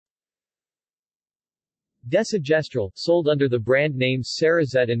Desogestrel, sold under the brand names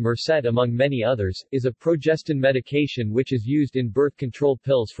Cerazette and Mercet among many others, is a progestin medication which is used in birth control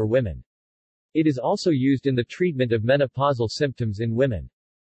pills for women. It is also used in the treatment of menopausal symptoms in women.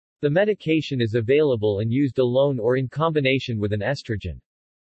 The medication is available and used alone or in combination with an estrogen.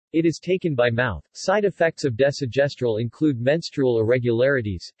 It is taken by mouth. Side effects of desogestrel include menstrual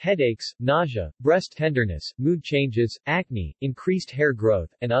irregularities, headaches, nausea, breast tenderness, mood changes, acne, increased hair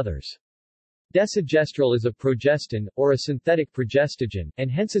growth, and others. Desogestrel is a progestin, or a synthetic progestogen,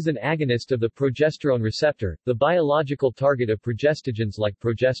 and hence is an agonist of the progesterone receptor, the biological target of progestogens like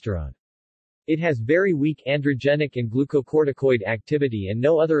progesterone. It has very weak androgenic and glucocorticoid activity and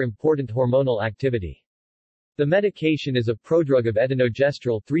no other important hormonal activity. The medication is a prodrug of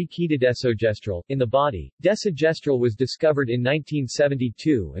etinogestrel 3-ketodesogestrel in the body. Desogestrel was discovered in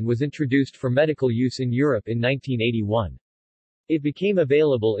 1972 and was introduced for medical use in Europe in 1981. It became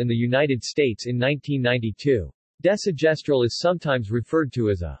available in the United States in 1992. Desogestrel is sometimes referred to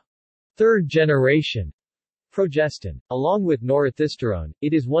as a third-generation progestin. Along with norethisterone,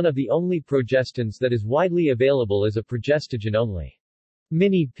 it is one of the only progestins that is widely available as a progestogen-only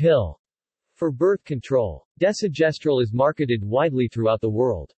mini pill for birth control. Desogestrel is marketed widely throughout the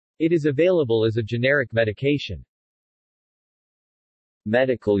world. It is available as a generic medication.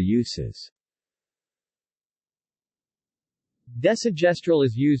 Medical uses. Desogestrel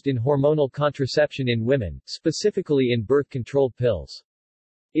is used in hormonal contraception in women, specifically in birth control pills.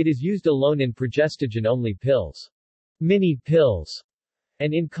 It is used alone in progestogen-only pills, mini pills,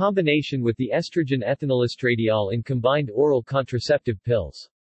 and in combination with the estrogen ethinylestradiol in combined oral contraceptive pills.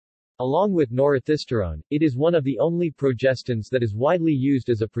 Along with norethisterone, it is one of the only progestins that is widely used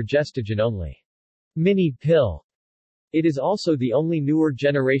as a progestogen-only mini pill. It is also the only newer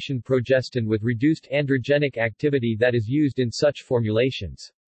generation progestin with reduced androgenic activity that is used in such formulations.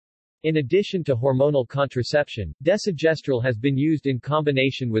 In addition to hormonal contraception, desogestrel has been used in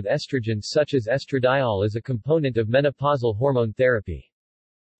combination with estrogens such as estradiol as a component of menopausal hormone therapy.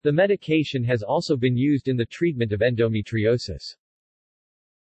 The medication has also been used in the treatment of endometriosis.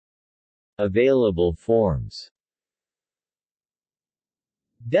 Available forms.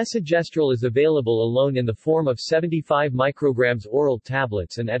 Desogestrel is available alone in the form of 75 micrograms oral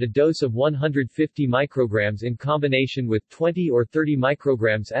tablets and at a dose of 150 micrograms in combination with 20 or 30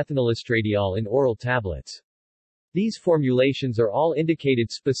 micrograms ethinylestradiol in oral tablets. These formulations are all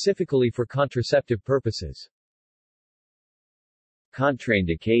indicated specifically for contraceptive purposes.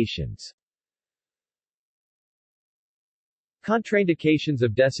 Contraindications. Contraindications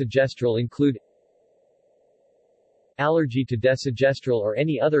of desogestrel include allergy to desogestrel or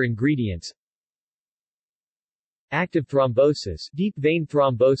any other ingredients, active thrombosis, deep vein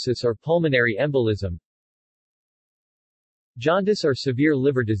thrombosis or pulmonary embolism, jaundice or severe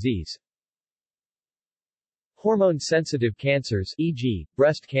liver disease, hormone-sensitive cancers, e.g.,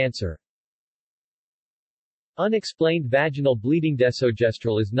 breast cancer, unexplained vaginal bleeding.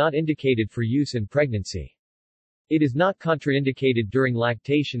 Desogestrel is not indicated for use in pregnancy. It is not contraindicated during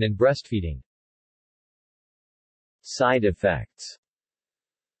lactation and breastfeeding. Side effects.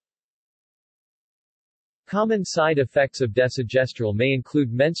 Common side effects of desogestrel may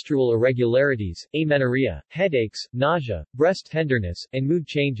include menstrual irregularities, amenorrhea, headaches, nausea, breast tenderness, and mood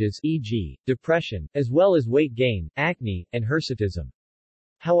changes, e.g., depression, as well as weight gain, acne, and hirsutism.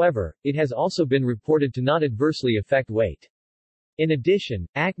 However, it has also been reported to not adversely affect weight. In addition,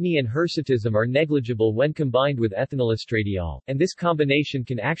 acne and hirsutism are negligible when combined with ethinylestradiol, and this combination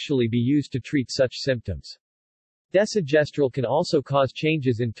can actually be used to treat such symptoms. Desogestrel can also cause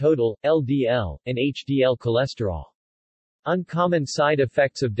changes in total, LDL, and HDL cholesterol. Uncommon side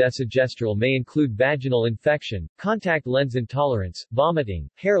effects of desogestrel may include vaginal infection, contact lens intolerance, vomiting,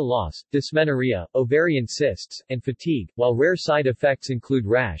 hair loss, dysmenorrhea, ovarian cysts, and fatigue, while rare side effects include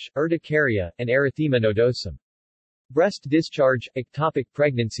rash, urticaria, and erythema nodosum. Breast discharge, ectopic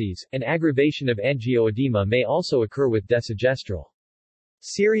pregnancies, and aggravation of angioedema may also occur with desogestrel.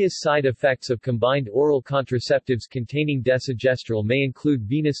 Serious side effects of combined oral contraceptives containing desogestrel may include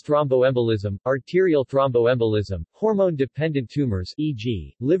venous thromboembolism, arterial thromboembolism, hormone-dependent tumors,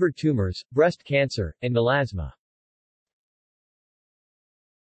 e.g., liver tumors, breast cancer, and melasma.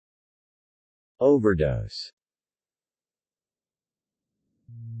 Overdose.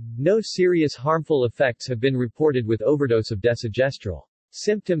 No serious harmful effects have been reported with overdose of desogestrel.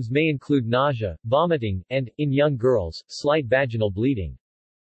 Symptoms may include nausea, vomiting, and, in young girls, slight vaginal bleeding.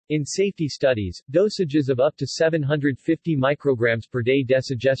 In safety studies, dosages of up to 750 micrograms per day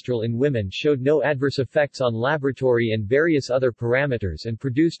desogestrel in women showed no adverse effects on laboratory and various other parameters and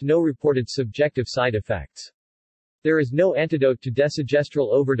produced no reported subjective side effects. There is no antidote to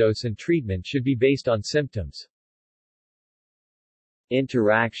desogestrel overdose and treatment should be based on symptoms.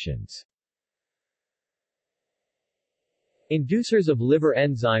 Interactions. Inducers of liver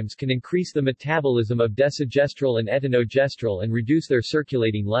enzymes can increase the metabolism of desogestrel and etonogestrel and reduce their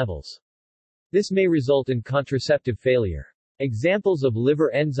circulating levels. This may result in contraceptive failure. Examples of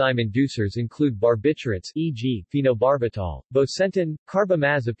liver enzyme inducers include barbiturates, e.g., phenobarbital, bosentan,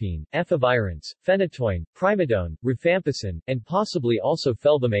 carbamazepine, efavirenz, phenytoin, primidone, rifampicin, and possibly also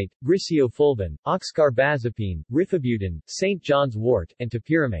felbamate, griseofulvin, oxcarbazepine, rifabutin, St. John's wort, and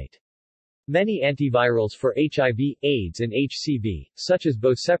topiramate. Many antivirals for HIV, AIDS and HCV, such as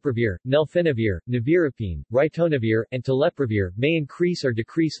boceprevir, nelfinavir, nevirapine, ritonavir, and telaprevir, may increase or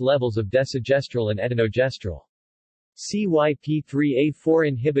decrease levels of desogestrel and etonogestrel. CYP3A4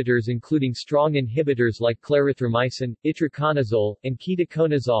 inhibitors including strong inhibitors like clarithromycin, itraconazole, and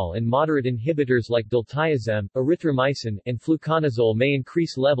ketoconazole and moderate inhibitors like diltiazem, erythromycin, and fluconazole may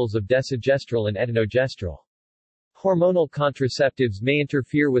increase levels of desogestrel and etonogestrel. Hormonal contraceptives may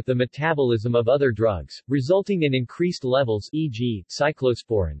interfere with the metabolism of other drugs, resulting in increased levels e.g.,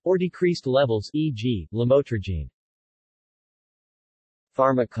 cyclosporin, or decreased levels e.g., lamotrigine.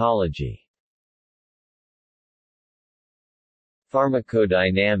 Pharmacology.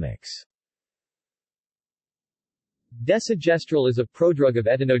 Pharmacodynamics. Desogestrel is a prodrug of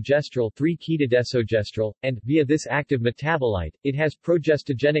etonogestrel 3-ketodesogestrel, and, via this active metabolite, it has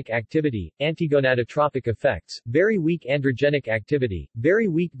progestogenic activity, antigonadotropic effects, very weak androgenic activity, very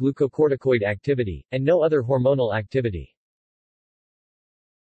weak glucocorticoid activity, and no other hormonal activity.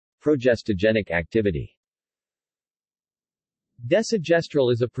 Progestogenic activity. Desogestrel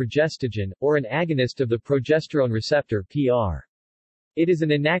is a progestogen, or an agonist of the progesterone receptor PR. It is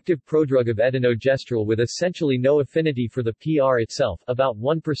an inactive prodrug of etonogestrel with essentially no affinity for the PR itself, about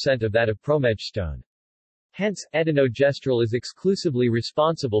 1% of that of promegestone. Hence, etonogestrel is exclusively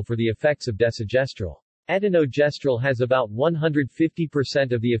responsible for the effects of desogestrel. Etonogestrel has about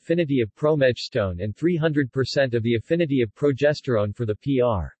 150% of the affinity of promegestone and 300% of the affinity of progesterone for the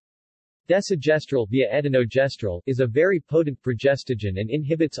PR. Desogestrel via etonogestrel is a very potent progestogen and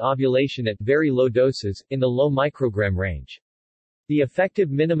inhibits ovulation at very low doses, in the low microgram range. The effective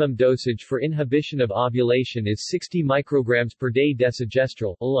minimum dosage for inhibition of ovulation is 60 micrograms per day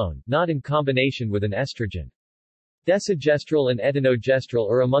desogestrel, alone, not in combination with an estrogen. Desogestrel and etonogestrel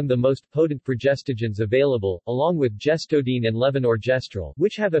are among the most potent progestogens available, along with gestodine and levonorgestrel,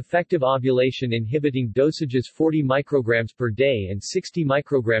 which have effective ovulation-inhibiting dosages 40 micrograms per day and 60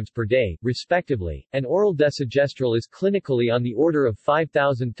 micrograms per day, respectively, and oral desogestrel is clinically on the order of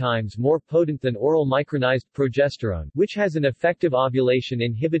 5,000 times more potent than oral micronized progesterone, which has an effective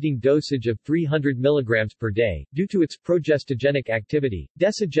ovulation-inhibiting dosage of 300 mg per day. Due to its progestogenic activity,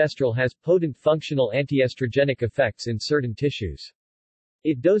 desogestrel has potent functional antiestrogenic effects in certain tissues.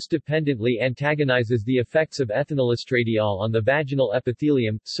 It dose-dependently antagonizes the effects of ethinylestradiol on the vaginal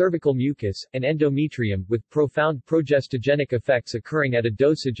epithelium, cervical mucus, and endometrium, with profound progestogenic effects occurring at a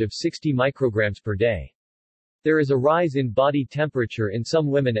dosage of 60 micrograms per day. There is a rise in body temperature in some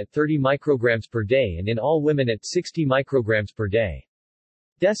women at 30 micrograms per day and in all women at 60 micrograms per day.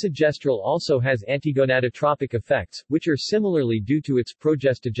 Desogestrel also has antigonadotropic effects, which are similarly due to its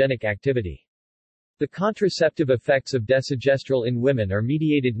progestogenic activity. The contraceptive effects of desogestrel in women are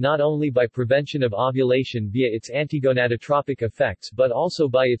mediated not only by prevention of ovulation via its antigonadotropic effects but also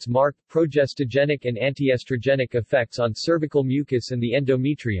by its marked progestogenic and antiestrogenic effects on cervical mucus and the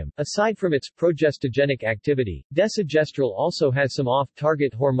endometrium. Aside from its progestogenic activity, desogestrel also has some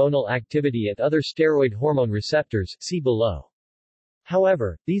off-target hormonal activity at other steroid hormone receptors, see below.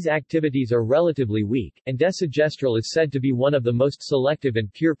 However, these activities are relatively weak, and desogestrel is said to be one of the most selective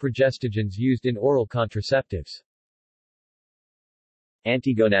and pure progestogens used in oral contraceptives.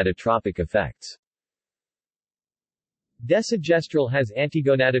 Antigonadotropic effects. Desogestrel has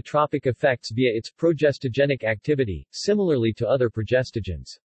antigonadotropic effects via its progestogenic activity, similarly to other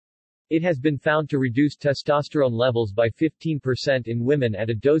progestogens. It has been found to reduce testosterone levels by 15% in women at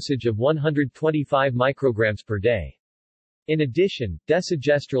a dosage of 125 micrograms per day. In addition,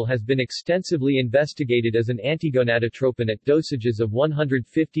 desogestrel has been extensively investigated as an antigonadotropin at dosages of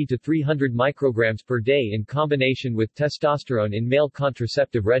 150 to 300 micrograms per day in combination with testosterone in male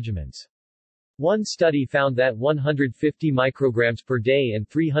contraceptive regimens. One study found that 150 micrograms per day and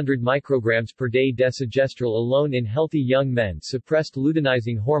 300 micrograms per day desogestrel alone in healthy young men suppressed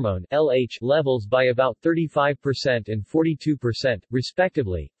luteinizing hormone LH levels by about 35% and 42%,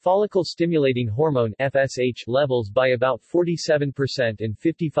 respectively, follicle-stimulating hormone FSH levels by about 47% and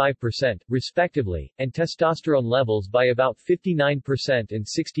 55%, respectively, and testosterone levels by about 59% and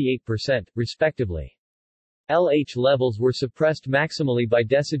 68%, respectively. LH levels were suppressed maximally by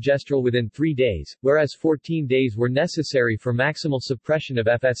desogestrel within 3 days, whereas 14 days were necessary for maximal suppression of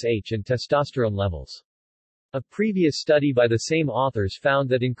FSH and testosterone levels. A previous study by the same authors found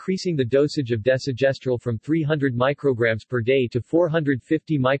that increasing the dosage of desogestrel from 300 micrograms per day to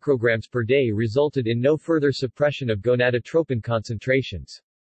 450 micrograms per day resulted in no further suppression of gonadotropin concentrations.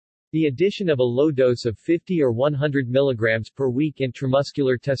 The addition of a low dose of 50 or 100 mg per week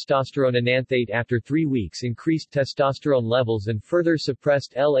intramuscular testosterone enanthate after 3 weeks increased testosterone levels and further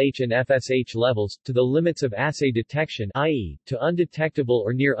suppressed LH and FSH levels, to the limits of assay detection, i.e., to undetectable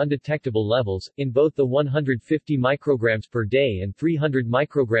or near undetectable levels, in both the 150 micrograms per day and 300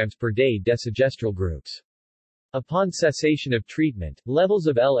 micrograms per day desogestrel groups. Upon cessation of treatment, levels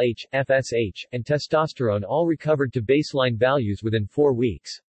of LH, FSH, and testosterone all recovered to baseline values within 4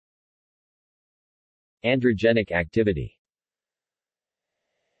 weeks. Androgenic activity.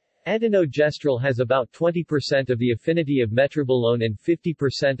 Desogestrel has about 20% of the affinity of metrobolone and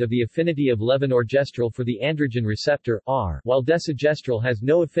 50% of the affinity of levonorgestrel for the androgen receptor, R, while desogestrel has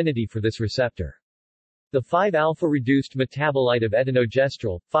no affinity for this receptor. The 5-alpha-reduced metabolite of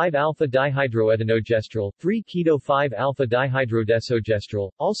etinogestrel, 5-alpha-dihydroetinogestrel,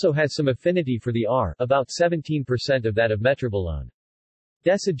 3-keto-5-alpha-dihydrodesogestrel, also has some affinity for the R, about 17% of that of metrobolone.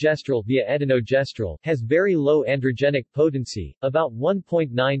 Desogestrel via etinogestrel has very low androgenic potency, about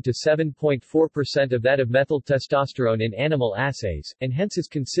 1.9 to 7.4% of that of methyl testosterone in animal assays, and hence is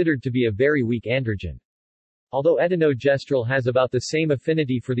considered to be a very weak androgen. Although etinogestrel has about the same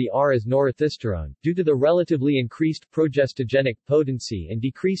affinity for the R as norethisterone, due to the relatively increased progestogenic potency and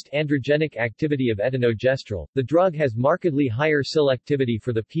decreased androgenic activity of etinogestrel, the drug has markedly higher selectivity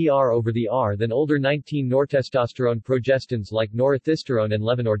for the PR over the R than older 19-nortestosterone progestins like norethisterone and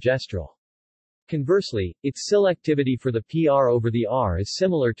levonorgestrel. Conversely, its selectivity for the PR over the R is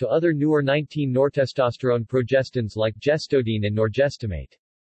similar to other newer 19-nortestosterone progestins like gestodine and norgestimate.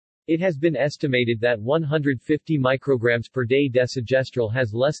 It has been estimated that 150 micrograms per day desogestrel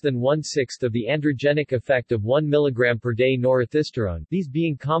has less than 1/6 of the androgenic effect of 1 mg per day norethisterone, these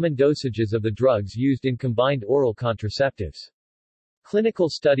being common dosages of the drugs used in combined oral contraceptives. Clinical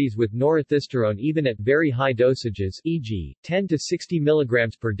studies with norethisterone even at very high dosages, e.g., 10 to 60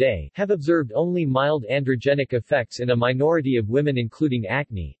 mg per day, have observed only mild androgenic effects in a minority of women including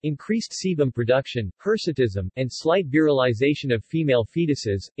acne, increased sebum production, hirsutism, and slight virilization of female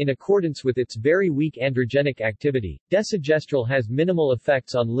fetuses. In accordance with its very weak androgenic activity, desogestrel has minimal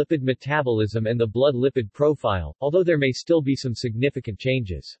effects on lipid metabolism and the blood lipid profile, although there may still be some significant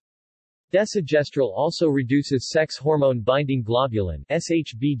changes. Desogestrel also reduces sex hormone-binding globulin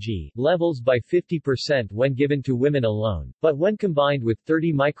 (SHBG) levels by 50% when given to women alone, but when combined with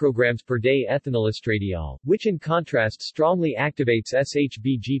 30 micrograms per day ethinylestradiol, which in contrast strongly activates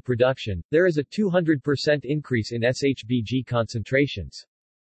SHBG production, there is a 200% increase in SHBG concentrations.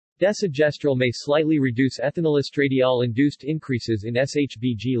 Desogestrel may slightly reduce ethinylestradiol-induced increases in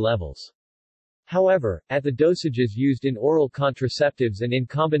SHBG levels. However, at the dosages used in oral contraceptives and in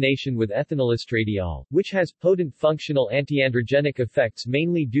combination with ethinylestradiol, which has potent functional antiandrogenic effects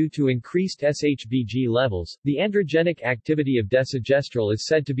mainly due to increased SHBG levels, the androgenic activity of desogestrel is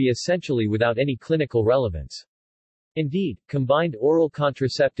said to be essentially without any clinical relevance. Indeed, combined oral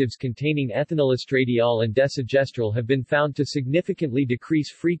contraceptives containing ethinylestradiol and desogestrel have been found to significantly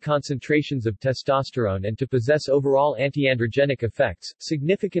decrease free concentrations of testosterone and to possess overall antiandrogenic effects,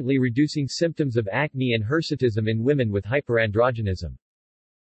 significantly reducing symptoms of acne and hirsutism in women with hyperandrogenism.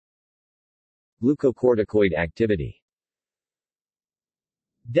 Glucocorticoid activity.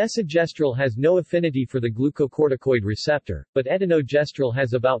 Desogestrel has no affinity for the glucocorticoid receptor, but etinogestrel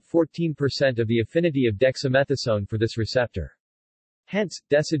has about 14% of the affinity of dexamethasone for this receptor. Hence,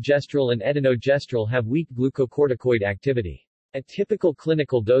 desogestrel and etinogestrel have weak glucocorticoid activity. At typical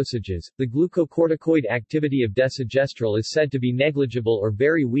clinical dosages, the glucocorticoid activity of desogestrel is said to be negligible or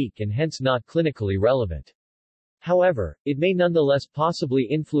very weak and hence not clinically relevant. However, it may nonetheless possibly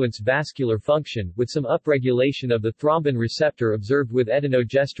influence vascular function, with some upregulation of the thrombin receptor observed with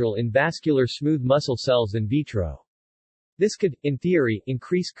etinogestrel in vascular smooth muscle cells in vitro. This could, in theory,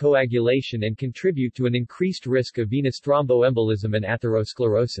 increase coagulation and contribute to an increased risk of venous thromboembolism and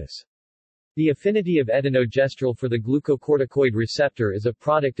atherosclerosis. The affinity of etinogestrel for the glucocorticoid receptor is a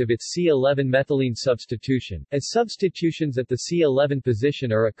product of its C11-methylene substitution, as substitutions at the C11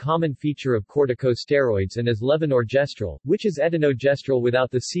 position are a common feature of corticosteroids, and as levonorgestrel, which is etinogestrel without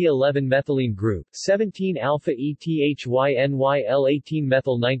the C11-methylene group,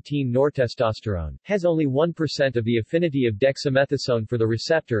 17-alpha-ETHYNYL-18-methyl-19-nortestosterone, has only 1% of the affinity of dexamethasone for the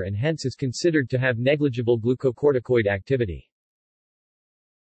receptor and hence is considered to have negligible glucocorticoid activity.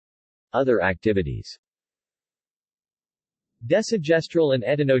 Other activities. Desogestrel and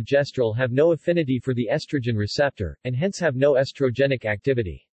etonogestrel have no affinity for the estrogen receptor, and hence have no estrogenic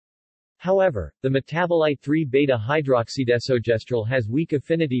activity. However, the metabolite 3-beta-hydroxydesogestrel has weak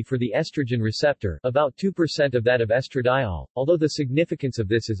affinity for the estrogen receptor, about 2% of that of estradiol, although the significance of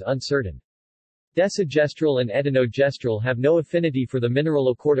this is uncertain. Desogestrel and etonogestrel have no affinity for the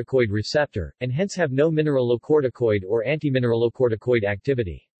mineralocorticoid receptor, and hence have no mineralocorticoid or antimineralocorticoid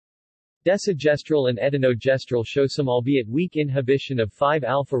activity. Desogestrel and etonogestrel show some albeit weak inhibition of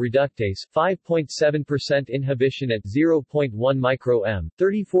 5-alpha reductase, 5.7% inhibition at 0.1 µm,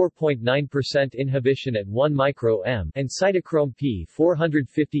 34.9% inhibition at 1 µm, and cytochrome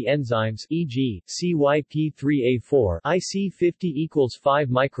P450 enzymes, e.g., CYP3A4, IC50 equals 5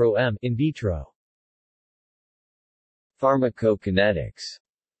 µm in vitro. Pharmacokinetics.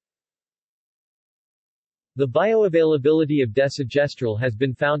 The bioavailability of desogestrel has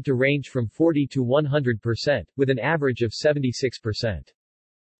been found to range from 40 to 100%, with an average of 76%.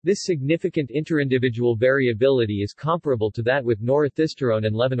 This significant interindividual variability is comparable to that with norethisterone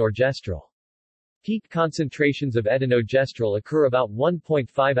and levonorgestrel. Peak concentrations of etonogestrel occur about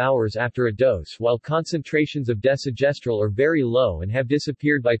 1.5 hours after a dose, while concentrations of desogestrel are very low and have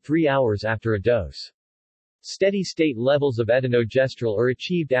disappeared by 3 hours after a dose. Steady-state levels of etonogestrel are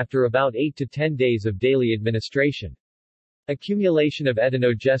achieved after about 8 to 10 days of daily administration. Accumulation of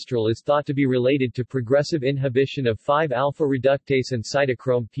etonogestrel is thought to be related to progressive inhibition of 5-alpha reductase and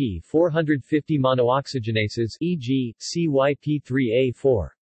cytochrome P450 monooxygenases, e.g., CYP3A4.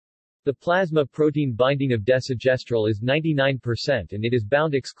 The plasma protein binding of desogestrel is 99% and it is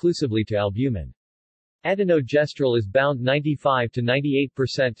bound exclusively to albumin. Etonogestrel is bound 95 to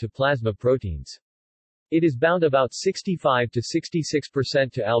 98% to plasma proteins. It is bound about 65 to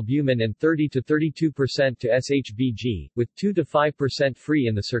 66% to albumin and 30 to 32% to SHBG, with 2 to 5% free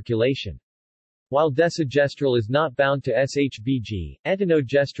in the circulation. While desogestrel is not bound to SHBG,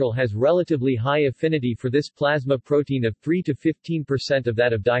 etonogestrel has relatively high affinity for this plasma protein of 3 to 15% of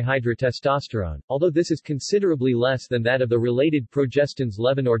that of dihydrotestosterone, although this is considerably less than that of the related progestins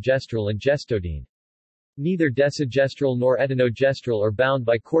levonorgestrel and gestodine. Neither desogestrel nor etonogestrel are bound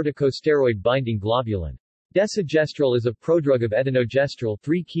by corticosteroid-binding globulin. Desogestrel is a prodrug of etonogestrel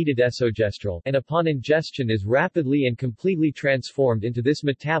 3-ketodesogestrel and upon ingestion is rapidly and completely transformed into this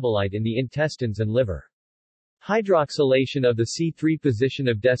metabolite in the intestines and liver. Hydroxylation of the C3 position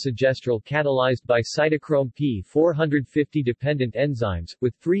of desogestrel catalyzed by cytochrome P450 dependent enzymes,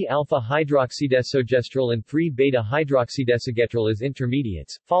 with 3-alpha-hydroxydesogestrel and 3-beta-hydroxydesogestrel as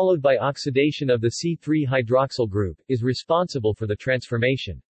intermediates, followed by oxidation of the C3 hydroxyl group, is responsible for the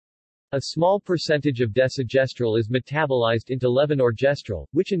transformation. A small percentage of desogestrel is metabolized into levonorgestrel,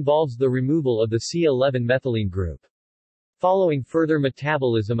 which involves the removal of the C11-methylene group. Following further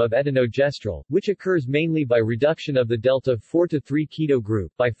metabolism of etonogestrel, which occurs mainly by reduction of the delta 4-3-keto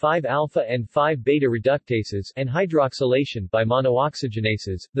group by 5-alpha and 5-beta reductases and hydroxylation by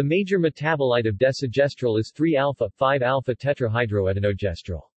monooxygenases, the major metabolite of desogestrel is 3-alpha, 5-alpha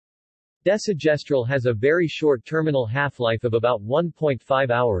tetrahydroetinogestrel. Desogestrel has a very short terminal half-life of about 1.5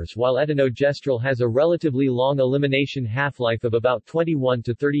 hours while etonogestrel has a relatively long elimination half-life of about 21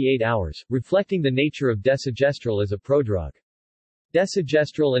 to 38 hours, reflecting the nature of desogestrel as a prodrug.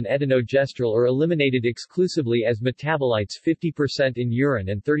 Desogestrel and etonogestrel are eliminated exclusively as metabolites 50% in urine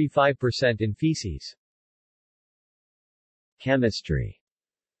and 35% in feces. Chemistry.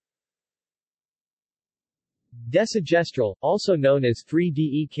 Desogestrel, also known as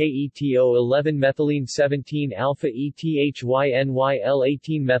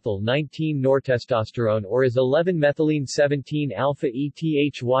 3-DEKETO11-methylene-17-alpha-ETHYNYL-18-methyl-19-nortestosterone or as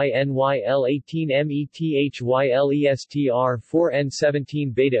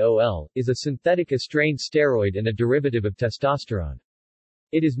 11-methylene-17-alpha-ETHYNYL-18-METHYL-ESTR-4N17-beta-OL, is a synthetic estrane steroid and a derivative of testosterone.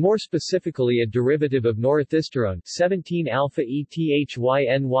 It is more specifically a derivative of norethisterone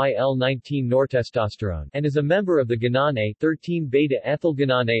 17-alpha-ETHYNYL-19-nortestosterone and is a member of the guanine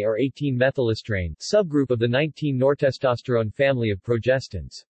 13-beta-ethylguanine or 18-methylestrane subgroup of the 19-nortestosterone family of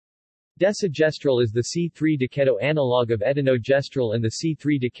progestins. Desogestrel is the C3-deketo analog of etonogestrel and the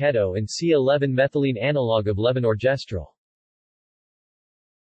C3-deketo and C11-methylene analog of levonorgestrel.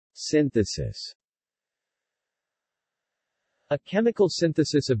 Synthesis. A chemical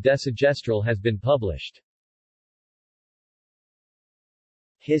synthesis of desogestrel has been published.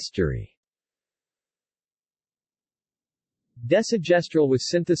 History. Desogestrel was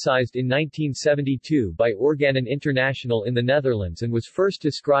synthesized in 1972 by Organon International in the Netherlands and was first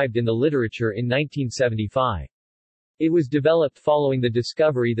described in the literature in 1975. It was developed following the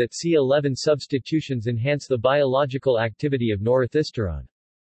discovery that C11 substitutions enhance the biological activity of norethisterone.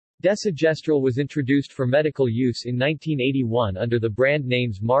 Desogestrel was introduced for medical use in 1981 under the brand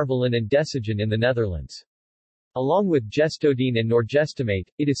names Marvelin and Desogen in the Netherlands. Along with gestodine and norgestimate,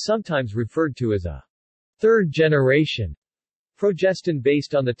 it is sometimes referred to as a third-generation progestin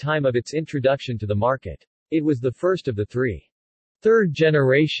based on the time of its introduction to the market. It was the first of the three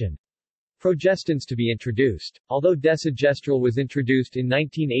third-generation progestins to be introduced. Although desogestrel was introduced in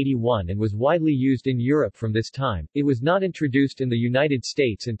 1981 and was widely used in Europe from this time, it was not introduced in the United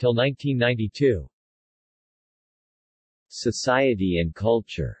States until 1992. Society and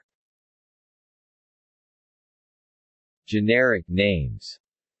culture. Generic names.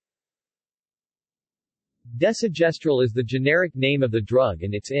 Desogestrel is the generic name of the drug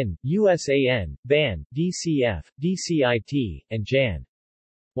and it's in USAN, BAN, DCF, DCIT, and JAN.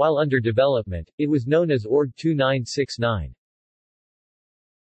 While under development, it was known as ORG 2969.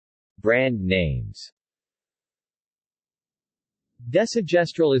 Brand names.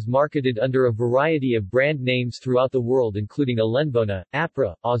 Desogestrel is marketed under a variety of brand names throughout the world including Alenvona,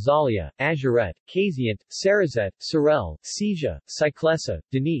 Apra, Azalia, Azurette, Casiant, Cerazette, Sorel, Cesia, Cyclessa,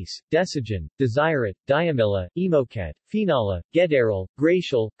 Denise, Desogen, Desirate, Diamila, Emocat, Phenala, Gederal,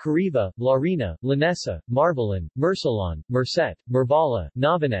 Gracial, Cariva, Larina, Lanessa, Marvelin, Mercilon, Mercet, Mervala,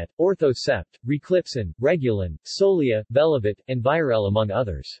 Novinet, Orthocept, Reclipsin, Regulin, Solia, Velavit, and Virel among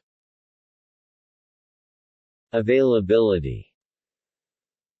others. Availability.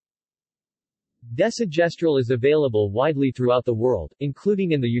 Desogestrel is available widely throughout the world,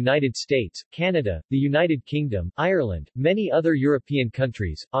 including in the United States, Canada, the United Kingdom, Ireland, many other European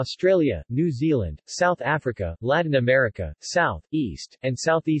countries, Australia, New Zealand, South Africa, Latin America, South, East, and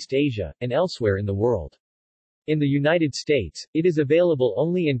Southeast Asia, and elsewhere in the world. In the United States, it is available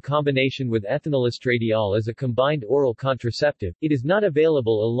only in combination with ethinylestradiol as a combined oral contraceptive. It is not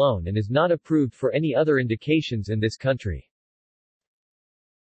available alone and is not approved for any other indications in this country.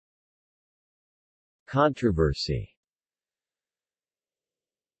 Controversy.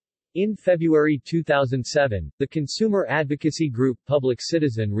 In February 2007, the consumer advocacy group Public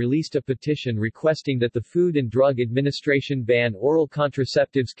Citizen released a petition requesting that the Food and Drug Administration ban oral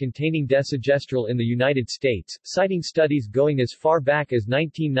contraceptives containing desogestrel in the United States, citing studies going as far back as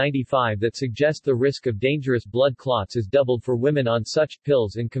 1995 that suggest the risk of dangerous blood clots is doubled for women on such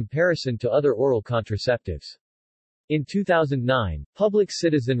pills in comparison to other oral contraceptives. In 2009, Public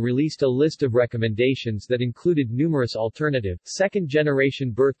Citizen released a list of recommendations that included numerous alternative,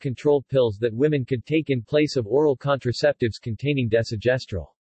 second-generation birth control pills that women could take in place of oral contraceptives containing desogestrel.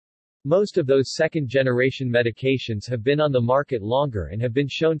 Most of those second-generation medications have been on the market longer and have been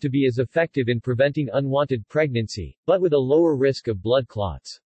shown to be as effective in preventing unwanted pregnancy, but with a lower risk of blood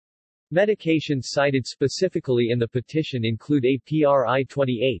clots. Medications cited specifically in the petition include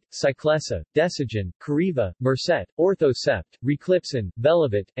APRI-28, Cyclessa, Desogen, Cariva, Mercet, Orthocept, Reclipsin,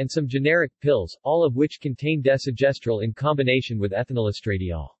 Velavit, and some generic pills, all of which contain desogestrel in combination with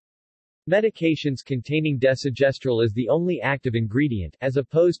ethinylestradiol. Medications containing desogestrel as the only active ingredient, as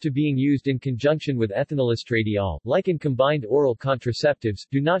opposed to being used in conjunction with ethinylestradiol, like in combined oral contraceptives,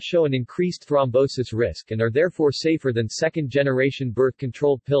 do not show an increased thrombosis risk and are therefore safer than second-generation birth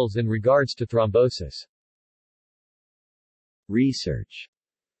control pills in regards to thrombosis. Research.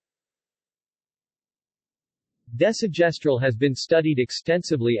 Desogestrel has been studied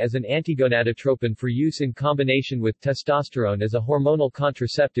extensively as an antigonadotropin for use in combination with testosterone as a hormonal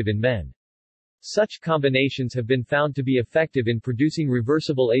contraceptive in men. Such combinations have been found to be effective in producing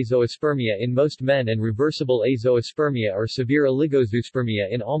reversible azoospermia in most men and reversible azoospermia or severe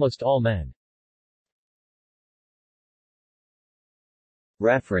oligozoospermia in almost all men.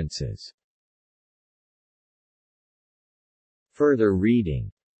 References. Further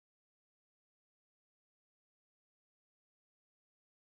reading.